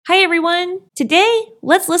Hi everyone! Today,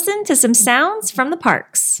 let's listen to some sounds from the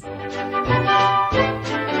parks.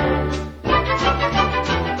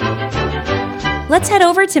 Let's head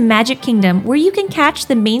over to Magic Kingdom, where you can catch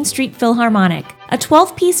the Main Street Philharmonic, a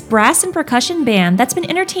 12-piece brass and percussion band that's been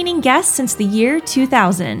entertaining guests since the year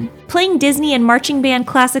 2000. Playing Disney and marching band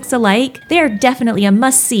classics alike, they are definitely a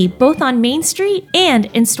must-see both on Main Street and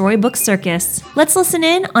in Storybook Circus. Let's listen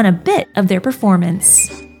in on a bit of their performance.